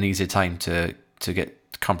easier time to get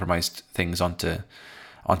compromised things onto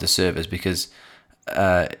servers, because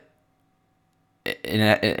in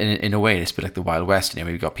a way it's a bit like the Wild West.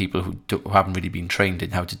 We've got people who haven't really been trained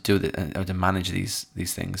in how to do it and how to manage these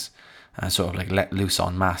things, sort of like let loose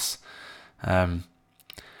en masse. But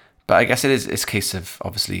I guess it's a case of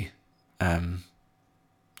obviously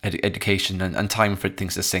education and time for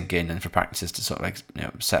things to sink in and for practices to sort of like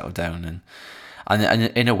settle down,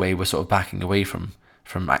 and in a way we're sort of backing away from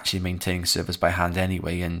actually maintaining servers by hand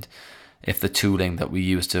anyway. And if the tooling that we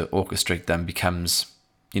use to orchestrate them becomes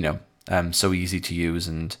so easy to use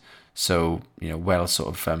and so well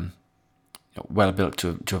sort of well built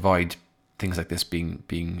to avoid things like this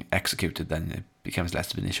being executed, then it becomes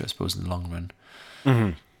less of an issue, I suppose, in the long run.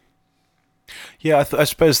 Mm-hmm. Yeah, I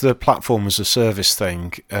suppose the platform as a service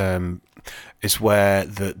thing is where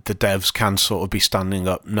the devs can sort of be standing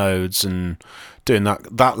up nodes and doing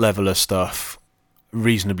that level of stuff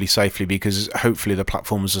reasonably safely, because hopefully the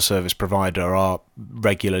platform as a service provider are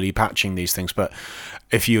regularly patching these things. But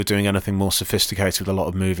if you're doing anything more sophisticated with a lot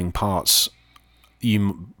of moving parts,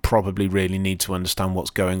 you probably really need to understand what's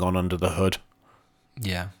going on under the hood.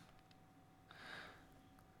 Yeah.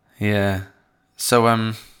 So we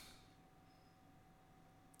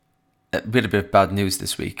had a bit of bad news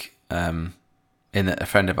this week, in that a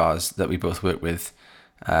friend of ours that we both work with,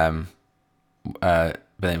 by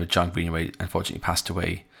the name of John Greenaway, unfortunately passed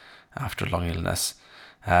away after a long illness.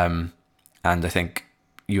 And I think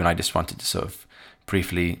you and I just wanted to sort of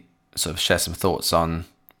briefly sort of share some thoughts on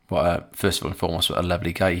first of all and foremost, what a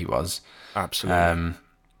lovely guy he was. Absolutely.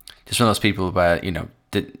 Just one of those people where,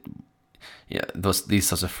 these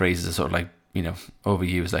sorts of phrases are sort of like,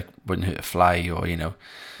 overused, like wouldn't hurt a fly, or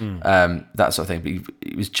that sort of thing. But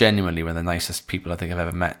he was genuinely one of the nicest people I think I've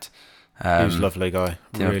ever met. He's a lovely guy.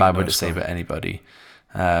 Didn't have a bad word to say about anybody.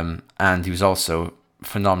 And he was also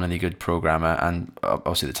phenomenally good programmer. And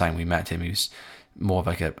obviously, at the time we met him, he was more of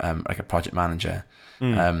like a project manager.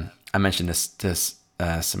 I mentioned this to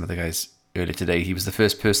some of the guys earlier today. He was the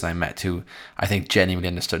first person I met who I think genuinely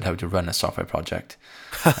understood how to run a software project.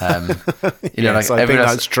 Yes, I think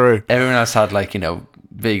that's true. Everyone else had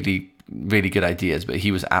vaguely really good ideas, but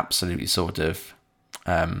he was absolutely sort of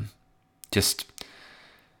just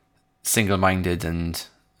single-minded and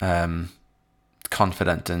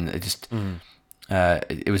confident, and it just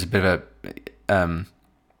it was a bit of a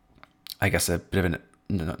I guess a bit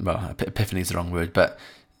of epiphany is the wrong word, but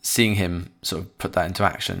seeing him sort of put that into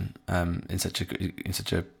action in such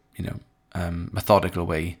a methodical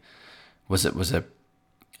way was a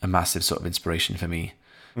massive sort of inspiration for me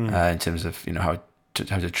in terms of how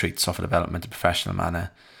to treat software development in a professional manner,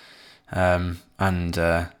 and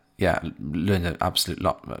learned an absolute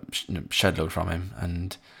lot, shed load from him,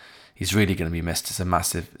 and he's really going to be missed. It's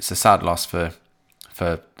a sad loss for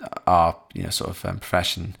our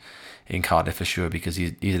profession in Cardiff for sure, because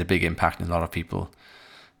he had a big impact on a lot of people,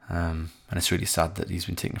 and it's really sad that he's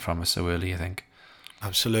been taken from us so early, I think.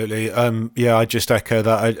 Absolutely. I just echo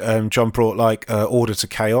that. John brought order to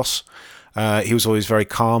chaos. He was always very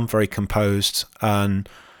calm, very composed, and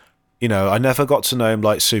I never got to know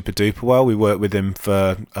him super duper well. We worked with him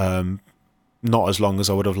for not as long as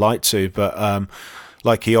I would have liked to, but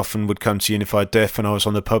he often would come to Unified Diff, and I was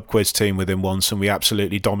on the pub quiz team with him once, and we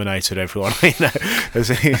absolutely dominated everyone. He's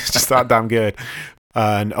just that damn good.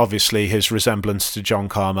 And obviously his resemblance to John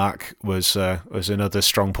Carmack was another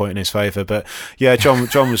strong point in his favour. But yeah, John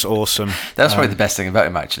was awesome. That's probably the best thing about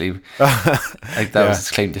him, actually. That was his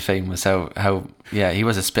claim to fame, was how he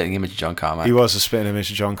was a spitting image of John Carmack. He was a spitting image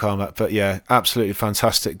of John Carmack. But yeah, absolutely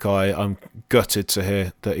fantastic guy. I'm gutted to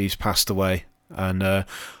hear that he's passed away, and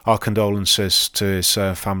our condolences to his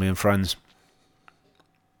family and friends.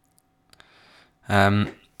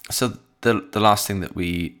 So the last thing that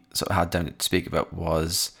we sort of had down to speak about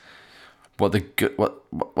was what's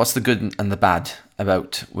the good and the bad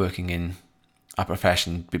about working in our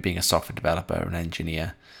profession, being a software developer or an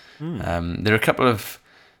engineer. There are a couple of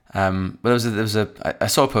I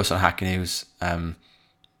saw a post on Hacker News, a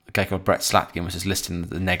guy called Brett Slatkin was just listing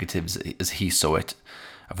the negatives as he saw it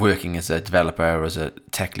of working as a developer or as a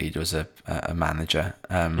tech lead or as a manager.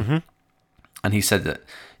 And he said that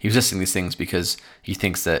he was listing these things because he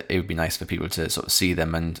thinks that it would be nice for people to sort of see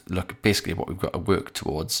them and look basically what we've got to work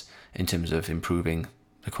towards in terms of improving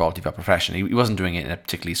the quality of our profession. He wasn't doing it in a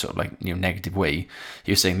particularly sort of negative way.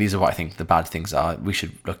 He was saying, these are what I think the bad things are. We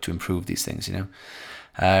should look to improve these things,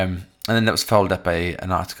 And then that was followed up by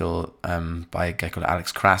an article by a guy called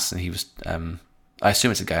Alex Crass, and he was, I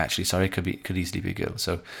assume it's a guy actually, sorry, could easily be a girl.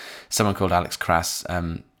 So someone called Alex Crass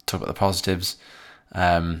talked about the positives,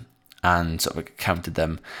 and sort of counted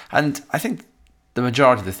them. And I think the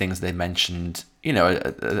majority of the things they mentioned,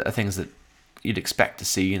 are things that you'd expect to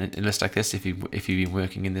see in a list like this if you've been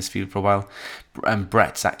working in this field for a while. And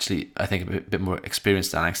Brett's actually, I think, a bit more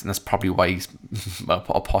experienced than Alex, and that's probably why he's,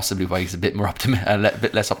 or possibly why he's a bit more a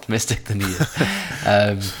bit less optimistic than he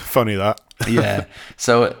is. Funny that. Yeah.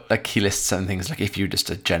 So he lists some things if you're just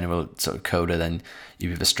a general sort of coder, then you'd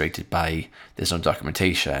be frustrated by there's no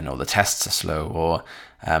documentation, or the tests are slow, or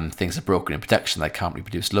things are broken in production that can't be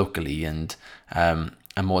produced locally, and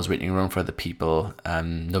I'm always waiting around for other people.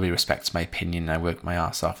 Nobody respects my opinion. I work my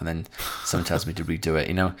ass off, and then someone tells me to redo it.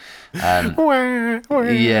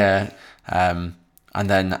 Yeah. And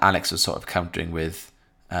then Alex was sort of countering with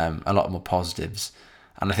a lot more positives,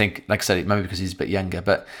 and I think, like I said, maybe because he's a bit younger,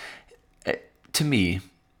 but to me,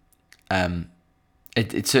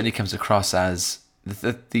 it certainly comes across as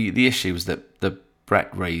the issues that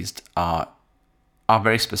Brett raised are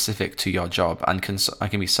very specific to your job and can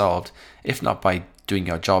be solved, if not by doing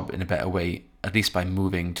your job in a better way, at least by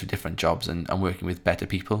moving to different jobs and working with better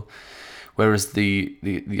people. Whereas the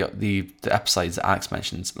upsides that Alex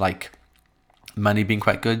mentions, like money being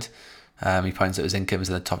quite good, he finds that his income is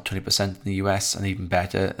in the top 20% in the US, and even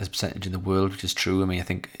better as a percentage in the world, which is true. I mean, I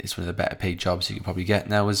think it's one of the better paid jobs you can probably get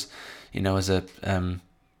now as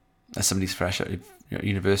somebody's fresh out of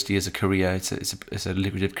university, as a career. It's a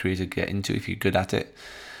lucrative career to get into if you're good at it.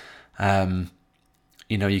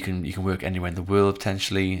 You can work anywhere in the world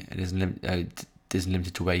potentially. It isn't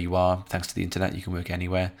limited to where you are. Thanks to the internet, you can work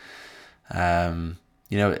anywhere. Depending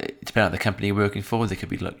on the company you're working for, there could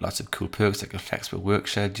be lots of cool perks, like a flexible work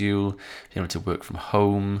schedule, being able to work from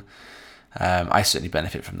home. I certainly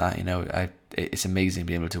benefit from that. It's amazing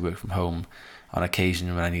being able to work from home on occasion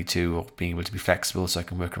when I need to, or being able to be flexible so I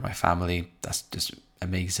can work with my family. That's just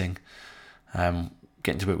amazing.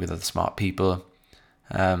 getting to work with other smart people.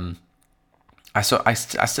 I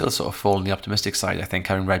still sort of fall on the optimistic side. I think,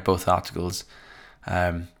 having read both articles,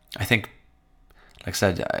 I think, like I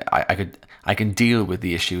said, I can deal with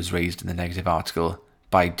the issues raised in the negative article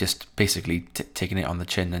by just basically taking it on the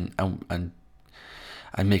chin and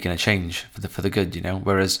making a change for the good,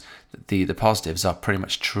 Whereas the positives are pretty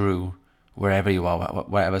much true wherever you are,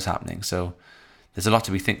 whatever's happening. So there's a lot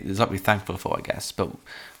to be thankful for, I guess. But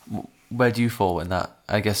where do you fall in that?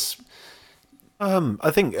 I guess.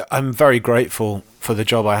 I think I'm very grateful for the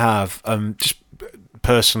job I have. Just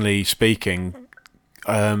personally speaking,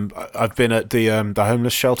 I've been at the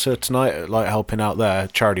homeless shelter tonight, like helping out there,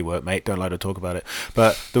 charity work, mate. Don't like to talk about it,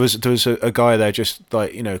 but there was a guy there, just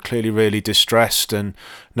like clearly really distressed and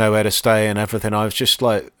nowhere to stay and everything. I was just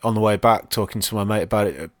like on the way back talking to my mate about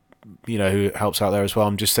it, who helps out there as well.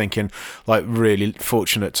 I'm just thinking, like, really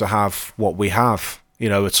fortunate to have what we have,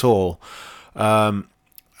 at all.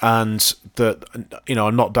 And that,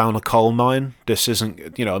 I'm not down a coal mine. This isn't,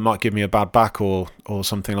 it might give me a bad back or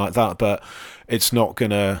something like that, but it's not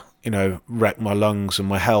going to, wreck my lungs and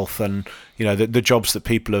my health. And, the jobs that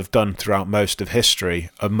people have done throughout most of history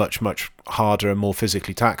are much, much harder and more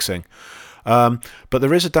physically taxing. But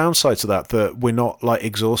there is a downside to that we're not like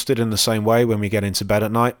exhausted in the same way when we get into bed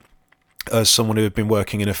at night as someone who had been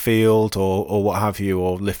working in a field or what have you,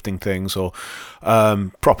 or lifting things or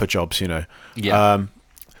proper jobs, Yeah.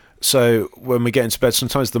 So when we get into bed,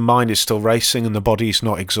 sometimes the mind is still racing and the body's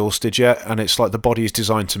not exhausted yet, and it's like the body is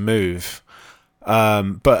designed to move.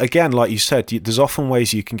 But again, like you said, there's often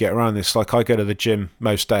ways you can get around this. Like, I go to the gym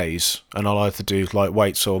most days, and I'll either do like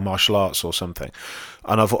weights or martial arts or something,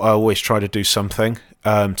 and I always try to do something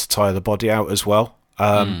to tire the body out as well.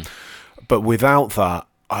 But without that,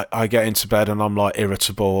 I get into bed and I'm like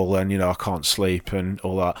irritable, and I can't sleep and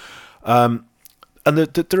all that. And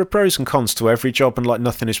there are pros and cons to every job, and like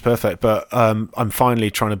nothing is perfect. But I'm finally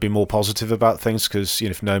trying to be more positive about things, because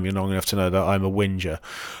if you know me long enough to know that I'm a whinger.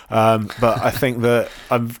 But I think that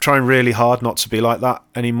I'm trying really hard not to be like that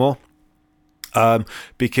anymore.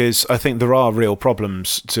 Because I think there are real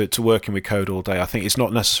problems to working with code all day. I think it's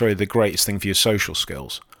not necessarily the greatest thing for your social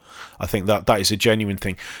skills. I think that is a genuine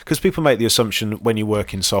thing, because people make the assumption when you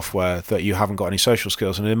work in software that you haven't got any social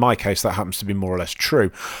skills, and in my case that happens to be more or less true,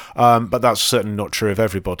 but that's certainly not true of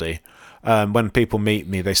everybody. When people meet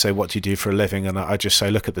me, they say, "What do you do for a living?" And I just say,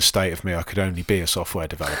 "Look at the state of me. I could only be a software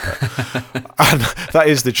developer." And that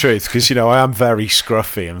is the truth, because I am very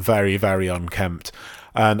scruffy and very, very unkempt,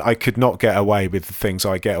 and I could not get away with the things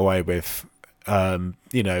I get away with.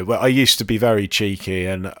 I used to be very cheeky,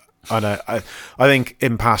 and I think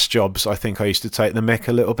in past jobs, I think I used to take the mick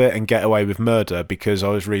a little bit and get away with murder because I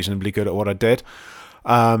was reasonably good at what I did.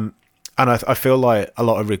 And I feel like a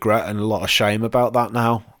lot of regret and a lot of shame about that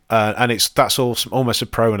now. And that's almost a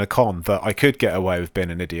pro and a con, that I could get away with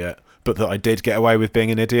being an idiot, but that I did get away with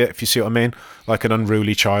being an idiot, if you see what I mean, like an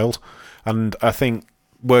unruly child. And I think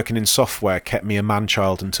working in software kept me a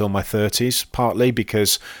man-child until my 30s, partly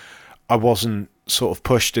because I wasn't sort of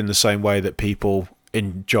pushed in the same way that people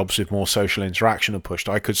in jobs with more social interaction are pushed.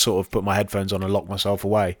 I could sort of put my headphones on and lock myself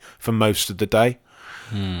away for most of the day.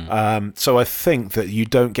 So I think that you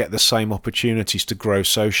don't get the same opportunities to grow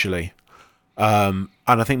socially. And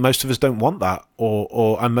I think most of us don't want that,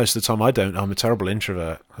 and most of the time I don't. I'm a terrible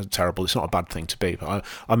introvert. It's not a bad thing to be, but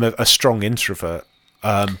I'm a strong introvert.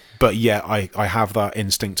 But yeah, I have that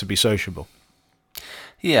instinct to be sociable.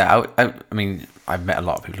 Yeah, I mean, I've met a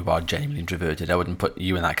lot of people who are genuinely introverted. I wouldn't put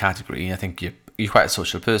you in that category. I think you're quite a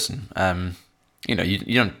social person. You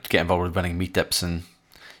don't get involved with running meetups, and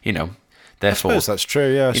therefore, I suppose that's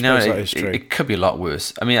true. Yeah, I suppose that is true. It could be a lot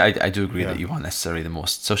worse. I mean, I do agree that you aren't necessarily the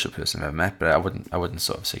most social person I've ever met, but I wouldn't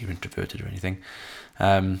sort of say you're introverted or anything.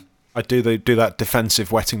 I do that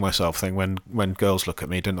defensive wetting myself thing when girls look at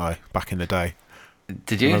me, didn't I? Back in the day.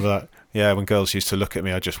 Did you? Remember that? Yeah, when girls used to look at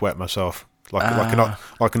me, I just wet myself like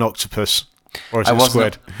an octopus. Or is it a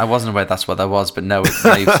squid? I wasn't aware that's what that was, but now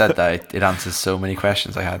you've said that, it answers so many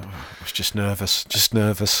questions I had. I was just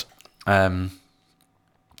nervous.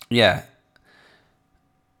 Yeah.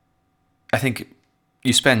 I think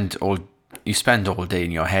you spend all day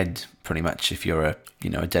in your head, pretty much, if you're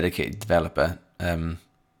a dedicated developer.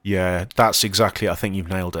 Yeah, that's exactly. I think you've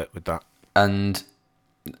nailed it with that. And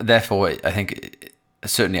therefore, I think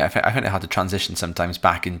certainly I find it hard to transition sometimes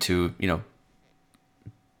back into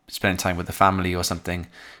spending time with the family or something.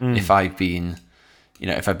 If I've been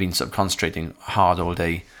sort of concentrating hard all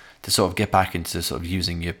day, to sort of get back into sort of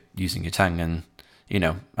using your tongue and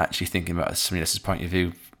actually thinking about somebody else's point of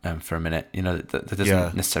view for a minute. That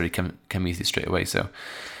doesn't necessarily come easy straight away. So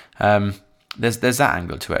there's that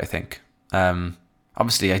angle to it, I think.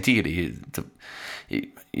 obviously, ideally,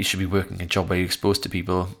 you should be working a job where you're exposed to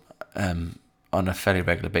people on a fairly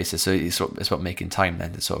regular basis. So it's about making time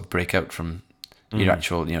then to sort of break out from your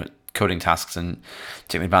actual, coding tasks and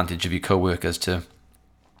taking advantage of your co-workers to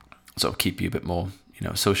sort of keep you a bit more,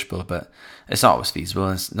 sociable. But it's not always feasible.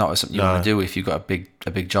 And it's not always something you want to do if you've got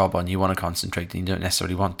a big job on. You want to concentrate, and you don't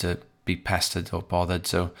necessarily want to be pestered or bothered.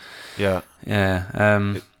 So yeah.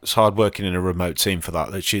 It's hard working in a remote team for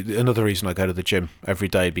that. Another reason I go to the gym every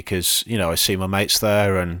day, because I see my mates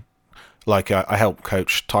there, and like I help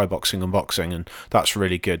coach Thai boxing and boxing, and that's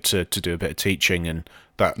really good to do a bit of teaching, and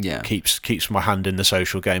that keeps my hand in the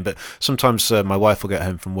social game. But sometimes my wife will get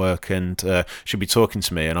home from work and she'll be talking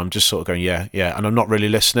to me, and I'm just sort of going yeah, and I'm not really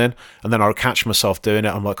listening, and then I'll catch myself doing it.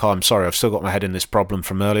 I'm like, oh, I'm sorry, I've still got my head in this problem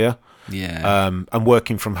from earlier. And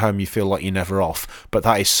working from home, you feel like you're never off, but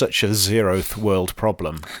that is such a zeroth world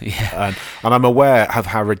problem. And I'm aware of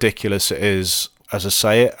how ridiculous it is as I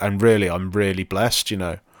say it, and really, I'm really blessed.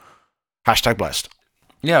 Hashtag blessed.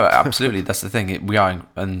 Yeah, absolutely. That's the thing. We are,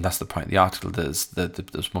 and that's the point of the article. There's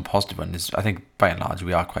the more positive one is, I think, by and large,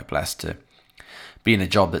 we are quite blessed to be in a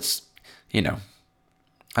job that's,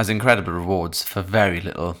 has incredible rewards for very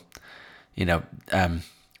little,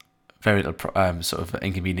 sort of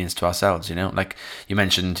inconvenience to ourselves. Like you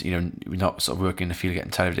mentioned, we're not sort of working in the field,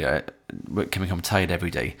 getting tired of it. We can become tired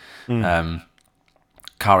every day.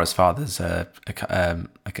 Kara's father's a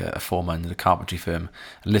foreman at a carpentry firm,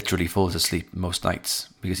 and literally falls asleep most nights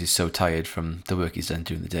because he's so tired from the work he's done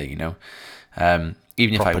during the day. Even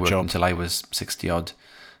if I worked until I was 60 odd,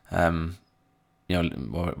 or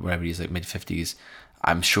wherever he is, like mid 50s,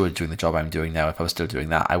 I'm sure doing the job I'm doing now, if I was still doing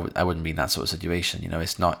that, I wouldn't be in that sort of situation.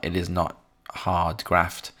 It is not hard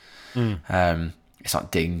graft. It's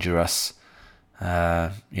not dangerous.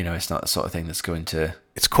 It's not the sort of thing that's going to...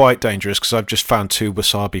 It's quite dangerous, because I've just found 2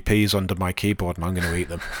 wasabi peas under my keyboard and I'm going to eat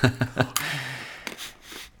them.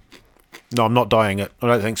 No, I'm not dying it. I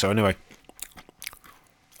don't think so, anyway.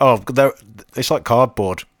 Oh, it's like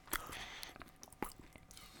cardboard.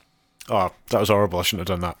 Oh, that was horrible. I shouldn't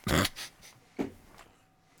have done that.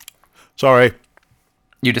 Sorry.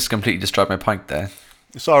 You just completely destroyed my point there.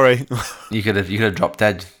 Sorry. You could have dropped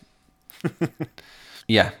dead.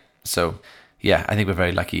 Yeah. So, yeah, I think we're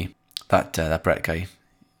very lucky that that Brett guy,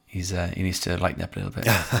 he needs to lighten up a little bit.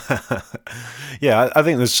 Yeah, I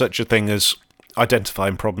think there's such a thing as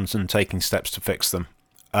identifying problems and taking steps to fix them.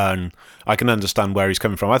 And I can understand where he's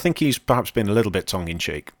coming from. I think he's perhaps been a little bit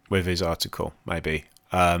tongue-in-cheek with his article, maybe.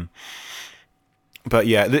 But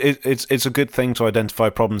yeah, it's a good thing to identify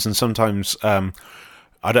problems, and sometimes I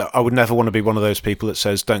would never want to be one of those people that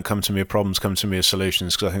says, "Don't come to me with problems, come to me with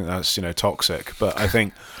solutions," because I think that's toxic. But I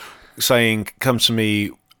think saying, "Come to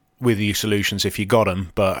me with your solutions if you got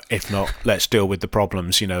them, but if not, let's deal with the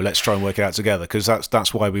problems. Let's try and work it out together," because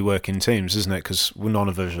that's why we work in teams, isn't it? Because none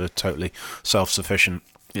of us are totally self-sufficient.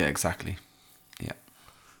 Yeah, exactly. Yeah.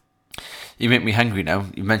 You make me hungry now.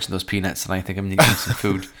 You mentioned those peanuts, and I think I'm going to eat some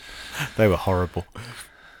food. They were horrible.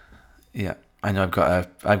 Yeah, I know. I've got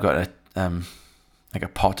a like a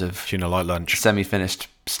pot of tuna light lunch, semi-finished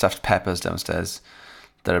stuffed peppers downstairs.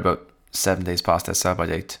 They're about 7 days past their sell-by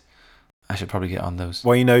date. I should probably get on those.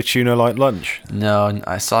 Why tuna light lunch? No,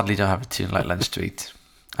 I sadly don't have a tuna light lunch to eat.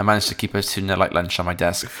 I managed to keep a tuna light lunch on my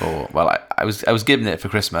desk for, well, I was given it for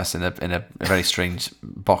Christmas in a very strange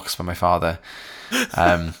box by my father.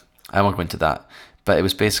 I won't go into that, but it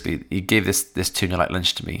was basically, he gave this tuna light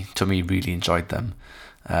lunch to me. Told me he really enjoyed them.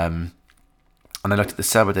 And I looked at the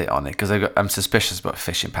sell-by date on it because I'm suspicious about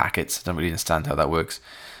fish in packets. I don't really understand how that works.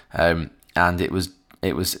 And it was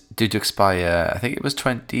due to expire, I think it was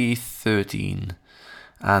 2013,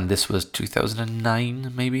 and this was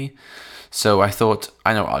 2009 maybe. So I thought,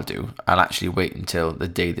 I know what I'll do. I'll actually wait until the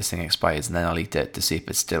day this thing expires, and then I'll eat it to see if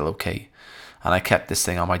it's still okay. And I kept this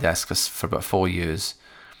thing on my desk for about 4 years,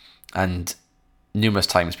 and numerous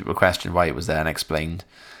times people questioned why it was there, and I explained.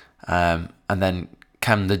 And then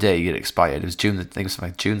come the day it expired, it was June the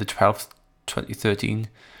 12th, 2013.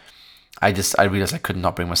 I realised I could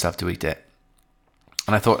not bring myself to eat it.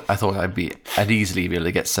 And I thought I'd easily be able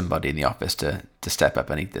to get somebody in the office to step up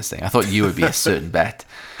and eat this thing. I thought you would be a certain bet,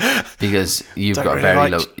 because you've got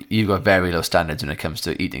very low standards when it comes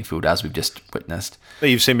to eating food, as we've just witnessed.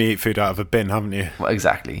 You've seen me eat food out of a bin, haven't you? Well,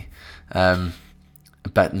 exactly.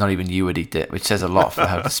 But not even you would eat it, which says a lot for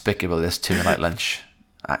how despicable this tuna light lunch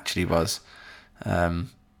actually was. And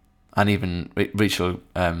even Rachel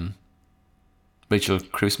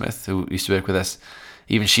Crew-Smith, who used to work with us,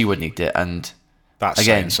 even she wouldn't eat it, and That's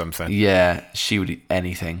saying something. Yeah, she would eat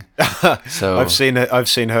anything. So I've seen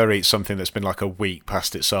her eat something that's been like a week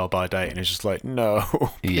past its sell-by date, and it's just like, no,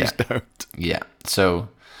 please don't. Yeah. So,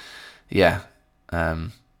 yeah,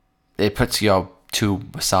 it puts your 2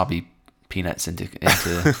 wasabi peanuts into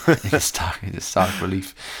stark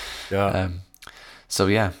relief. Yeah. So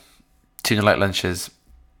yeah, tuna light lunches,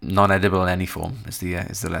 non-edible in any form is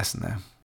the lesson there.